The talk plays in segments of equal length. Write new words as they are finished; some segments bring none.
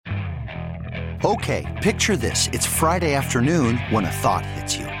Okay, picture this. It's Friday afternoon when a thought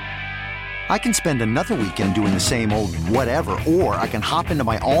hits you. I can spend another weekend doing the same old whatever, or I can hop into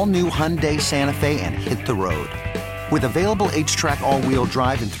my all-new Hyundai Santa Fe and hit the road. With available H-Track all-wheel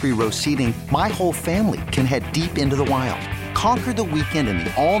drive and 3-row seating, my whole family can head deep into the wild. Conquer the weekend in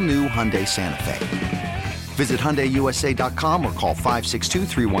the all-new Hyundai Santa Fe. Visit HyundaiUSA.com or call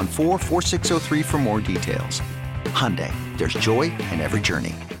 562-314-4603 for more details. Hyundai, there's joy in every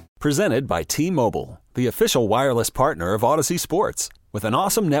journey. Presented by T-Mobile, the official wireless partner of Odyssey Sports. With an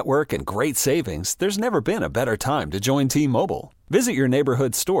awesome network and great savings, there's never been a better time to join T-Mobile. Visit your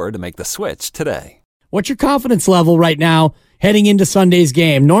neighborhood store to make the switch today. What's your confidence level right now heading into Sunday's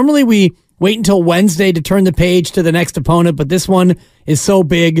game? Normally we wait until Wednesday to turn the page to the next opponent, but this one is so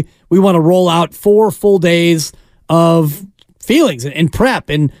big. We want to roll out 4 full days of feelings and prep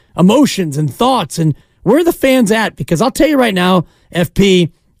and emotions and thoughts. And where are the fans at? Because I'll tell you right now,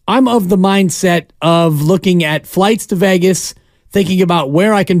 FP, I'm of the mindset of looking at flights to Vegas, thinking about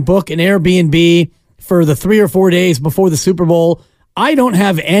where I can book an Airbnb for the 3 or 4 days before the Super Bowl. I don't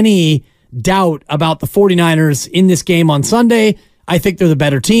have any doubt about the 49ers in this game on Sunday. I think they're the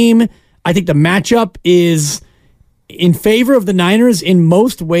better team. I think the matchup is in favor of the Niners in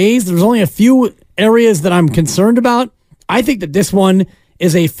most ways. There's only a few areas that I'm concerned about. I think that this one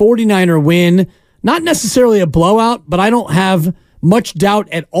is a 49er win, not necessarily a blowout, but I don't have much doubt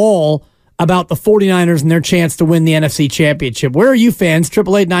at all about the 49ers and their chance to win the NFC Championship. Where are you fans?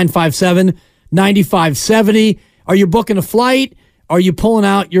 888-957-9570. Are you booking a flight? Are you pulling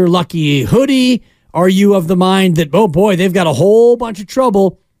out your lucky hoodie? Are you of the mind that, oh boy, they've got a whole bunch of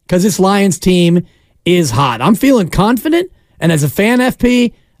trouble because this Lions team is hot? I'm feeling confident, and as a fan,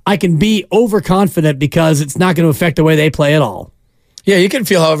 FP, I can be overconfident because it's not going to affect the way they play at all. Yeah, you can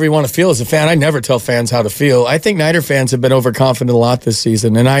feel however you want to feel as a fan. I never tell fans how to feel. I think Niner fans have been overconfident a lot this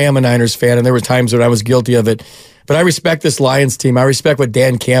season, and I am a Niners fan, and there were times when I was guilty of it. But I respect this Lions team. I respect what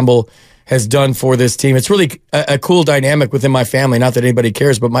Dan Campbell has done for this team. It's really a cool dynamic within my family. Not that anybody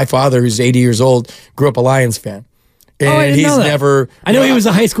cares, but my father, who's 80 years old, grew up a Lions fan. And I didn't know that. Never... I know he was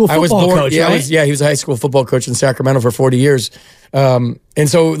a high school football coach, yeah, right? He was a high school football coach in Sacramento for 40 years. And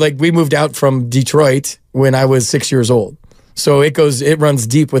so we moved out from Detroit when I was 6 years old. So it runs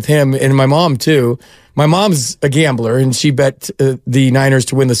deep with him and my mom too. My mom's a gambler and she bet the Niners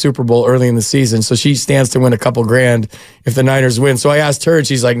to win the Super Bowl early in the season. So she stands to win a couple grand if the Niners win. So I asked her and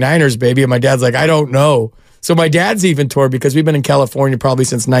she's like, Niners, baby. And my dad's like, I don't know. So my dad's even toured because we've been in California probably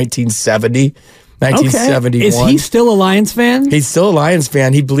since 1970. 1971. Okay. Is he still a Lions fan? He's still a Lions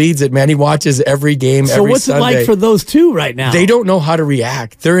fan. He bleeds it, man. He watches every game every Sunday. So what's it like for those two right now? They don't know how to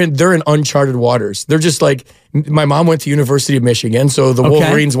react. They're in uncharted waters. They're just like, my mom went to University of Michigan, so the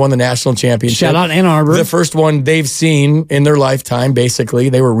Wolverines won the national championship. Shout out Ann Arbor. The first one they've seen in their lifetime, basically.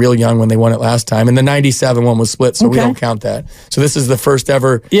 They were real young when they won it last time. And the 97 one was split, so we don't count that. So this is the first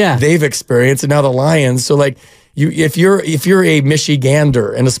ever they've experienced. And now the Lions, so like, if you're a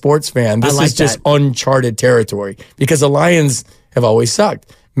Michigander and a sports fan, this is just uncharted territory because the Lions have always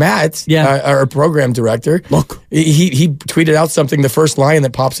sucked. Matt, our program director, look, he tweeted out something. The first line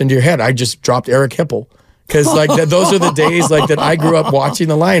that pops into your head, I just dropped Eric Hipple because those are the days that I grew up watching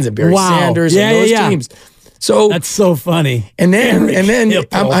the Lions and Barry Sanders and those teams. So that's so funny. And then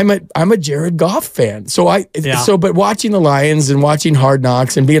I'm a Jared Goff fan. But watching the Lions and watching Hard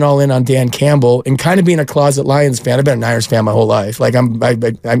Knocks and being all in on Dan Campbell and kind of being a closet Lions fan. I've been a Niners fan my whole life. Like I'm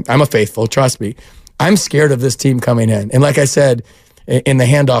a faithful. Trust me. I'm scared of this team coming in. And like I said in the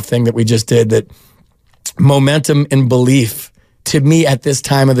handoff thing that we just did, that momentum and belief to me at this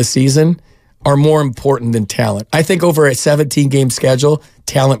time of the season are more important than talent. I think over a 17-game schedule,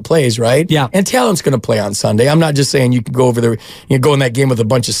 talent plays, right? Yeah. And talent's going to play on Sunday. I'm not just saying you can go over there, go in that game with a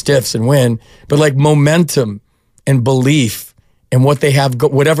bunch of stiffs and win, but like momentum and belief and what they have,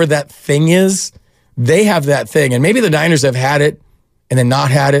 whatever that thing is, they have that thing. And maybe the Niners have had it and then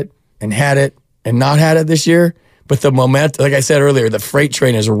not had it and had it and not had it this year. But the momentum, like I said earlier, the freight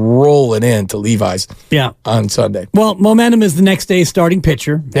train is rolling into Levi's on Sunday. Well, momentum is the next day's starting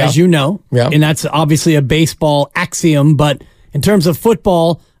pitcher, as you know. Yeah. And that's obviously a baseball axiom. But in terms of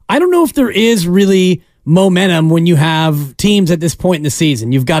football, I don't know if there is really momentum when you have teams at this point in the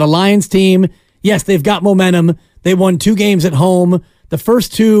season. You've got a Lions team. Yes, they've got momentum. They won 2 games at home. The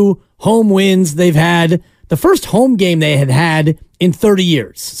first 2 home wins they've had, the first home game they had in 30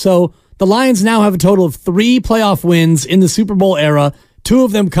 years. So the Lions now have a total of 3 playoff wins in the Super Bowl era, 2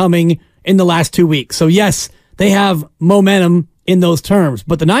 of them coming in the last 2 weeks. So yes, they have momentum in those terms.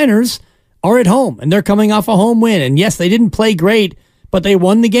 But the Niners are at home, and they're coming off a home win. And yes, they didn't play great, but they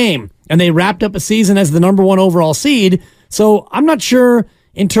won the game, and they wrapped up a season as the number 1 overall seed. So I'm not sure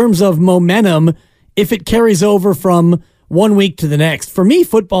in terms of momentum if it carries over from one week to the next. For me,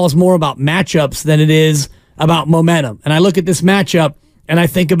 football is more about matchups than it is about momentum. And I look at this matchup and I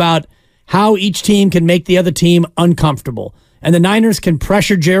think about how each team can make the other team uncomfortable. And the Niners can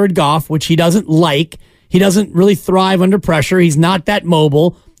pressure Jared Goff, which he doesn't like. He doesn't really thrive under pressure. He's not that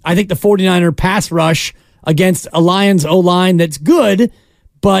mobile. I think the 49er pass rush against a Lions O-line that's good,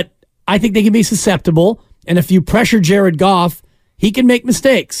 but I think they can be susceptible. And if you pressure Jared Goff, he can make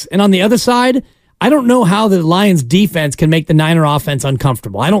mistakes. And on the other side, I don't know how the Lions defense can make the Niner offense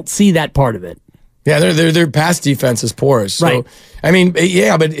uncomfortable. I don't see that part of it. Yeah, their pass defense is porous. So, right. I mean,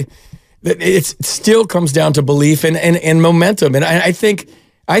 yeah, but it still comes down to belief and momentum. And I think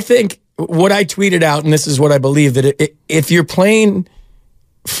what I tweeted out, and this is what I believe, that if you're playing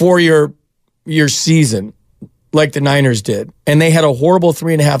for your season like the Niners did, and they had a horrible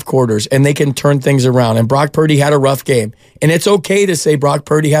 3.5 quarters, and they can turn things around, and Brock Purdy had a rough game, and it's okay to say Brock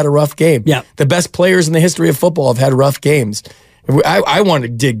Purdy had a rough game. Yeah. The best players in the history of football have had rough games. I want to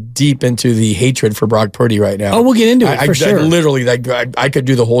dig deep into the hatred for Brock Purdy right now. Oh, we'll get into it for sure. Literally, I could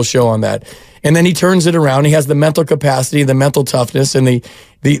do the whole show on that. And then he turns it around. He has the mental capacity, the mental toughness, and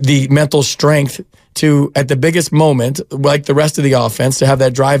the mental strength to, at the biggest moment, like the rest of the offense, to have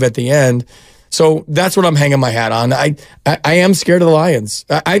that drive at the end. So that's what I'm hanging my hat on. I am scared of the Lions.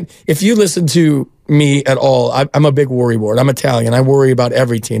 If you listen to me at all, I'm a big worrywart. I'm Italian. I worry about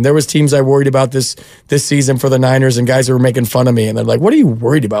every team. There was teams I worried about this season for the Niners, and guys who were making fun of me, and they're like, "What are you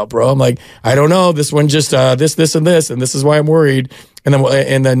worried about, bro?" I'm like, "I don't know. This one just this, and this, and this is why I'm worried."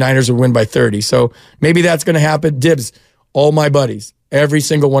 And the Niners would win by 30. So maybe that's going to happen. Dibs, all my buddies, every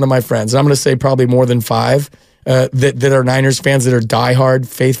single one of my friends, and I'm going to say probably more than 5 that are Niners fans, that are diehard,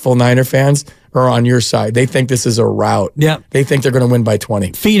 faithful Niner fans, are on your side. They think this is a rout. Yeah. They think they're going to win by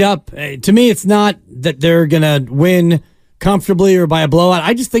 20. Feet up. To me, it's not that they're going to win comfortably or by a blowout.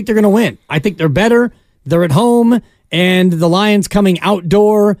 I just think they're going to win. I think they're better. They're at home, and the Lions coming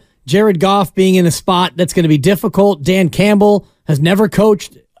outdoor. Jared Goff being in a spot that's going to be difficult. Dan Campbell has never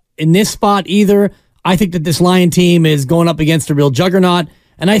coached in this spot either. I think that this Lion team is going up against a real juggernaut,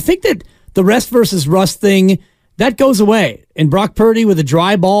 and I think that the rest versus rust thing, that goes away. And Brock Purdy with a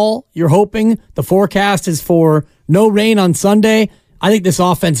dry ball, you're hoping. The forecast is for no rain on Sunday. I think this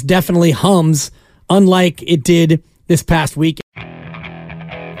offense definitely hums, unlike it did this past weekend.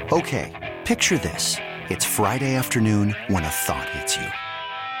 Okay, picture this. It's Friday afternoon when a thought hits you.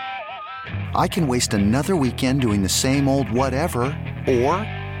 I can waste another weekend doing the same old whatever, or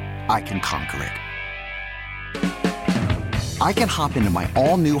I can conquer it. I can hop into my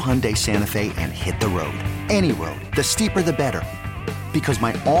all-new Hyundai Santa Fe and hit the road. Any road. The steeper, the better. Because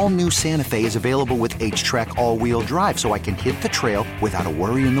my all-new Santa Fe is available with H-Track all-wheel drive, so I can hit the trail without a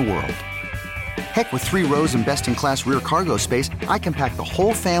worry in the world. Heck, with 3 rows and best-in-class rear cargo space, I can pack the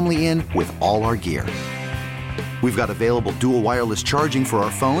whole family in with all our gear. We've got available dual wireless charging for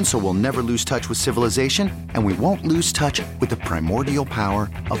our phones, so we'll never lose touch with civilization, and we won't lose touch with the primordial power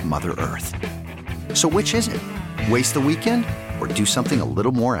of Mother Earth. So which is it? Waste the weekend or do something a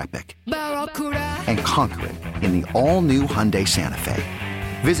little more epic? And conquer it in the all-new Hyundai Santa Fe.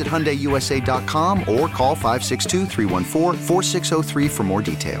 Visit HyundaiUSA.com or call 562-314-4603 for more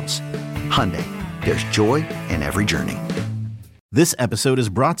details. Hyundai, there's joy in every journey. This episode is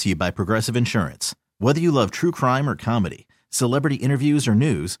brought to you by Progressive Insurance. Whether you love true crime or comedy, celebrity interviews or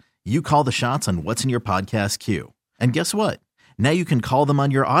news, you call the shots on what's in your podcast queue. And guess what? Now you can call them on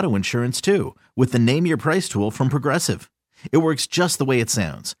your auto insurance too with the Name Your Price tool from Progressive. It works just the way it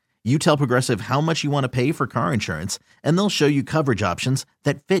sounds. You tell Progressive how much you want to pay for car insurance, and they'll show you coverage options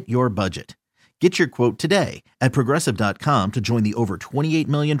that fit your budget. Get your quote today at Progressive.com to join the over 28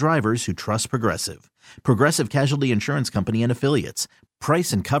 million drivers who trust Progressive. Progressive Casualty Insurance Company and Affiliates.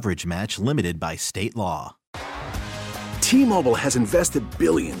 Price and coverage match limited by state law. T-Mobile has invested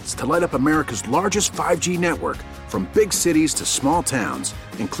billions to light up America's largest 5G network, from big cities to small towns,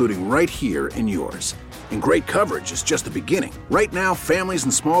 including right here in yours. And great coverage is just the beginning. Right now, families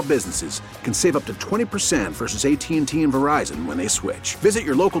and small businesses can save up to 20% versus AT&T and Verizon when they switch. Visit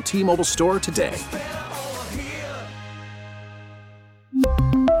your local T-Mobile store today.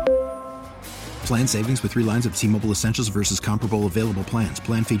 Plan savings with 3 lines of T-Mobile Essentials versus comparable available plans.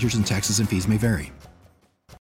 Plan features and taxes and fees may vary.